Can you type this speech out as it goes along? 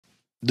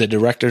the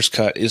director's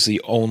cut is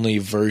the only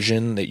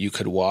version that you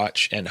could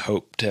watch and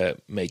hope to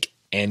make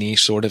any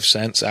sort of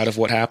sense out of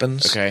what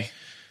happens. Okay.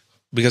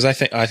 Because I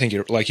think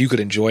you're like, you could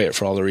enjoy it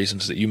for all the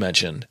reasons that you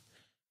mentioned,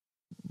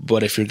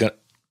 but if you're going to,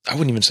 I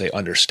wouldn't even say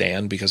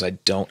understand, because I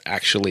don't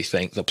actually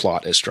think the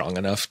plot is strong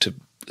enough to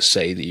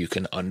say that you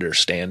can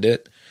understand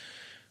it.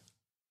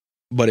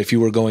 But if you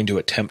were going to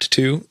attempt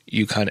to,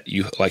 you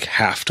like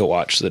have to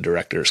watch the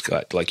director's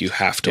cut. Like you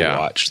have to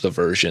watch the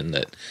version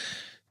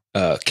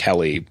that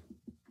Kelly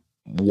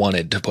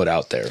wanted to put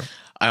out there.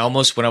 I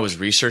almost, when I was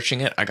researching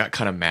it, I got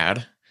kind of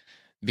mad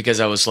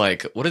because I was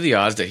like, what are the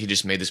odds that he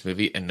just made this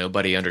movie and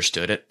nobody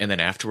understood it? And then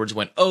afterwards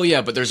went, oh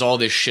yeah, but there's all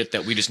this shit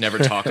that we just never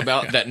talk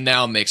about that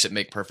now makes it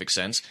make perfect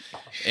sense.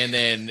 And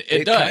then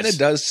it does. It kind of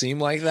does seem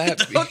like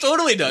that. It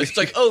totally does. It's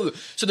like, oh,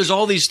 so there's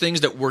all these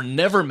things that were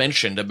never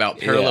mentioned about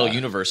parallel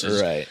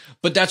universes. Right.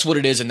 But that's what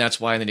it is, and that's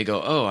why. And then you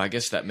go, oh, I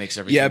guess that makes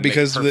everything make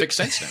perfect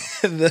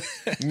sense now.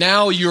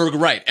 Now you're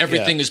right.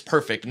 Everything is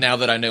perfect now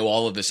that I know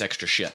all of this extra shit.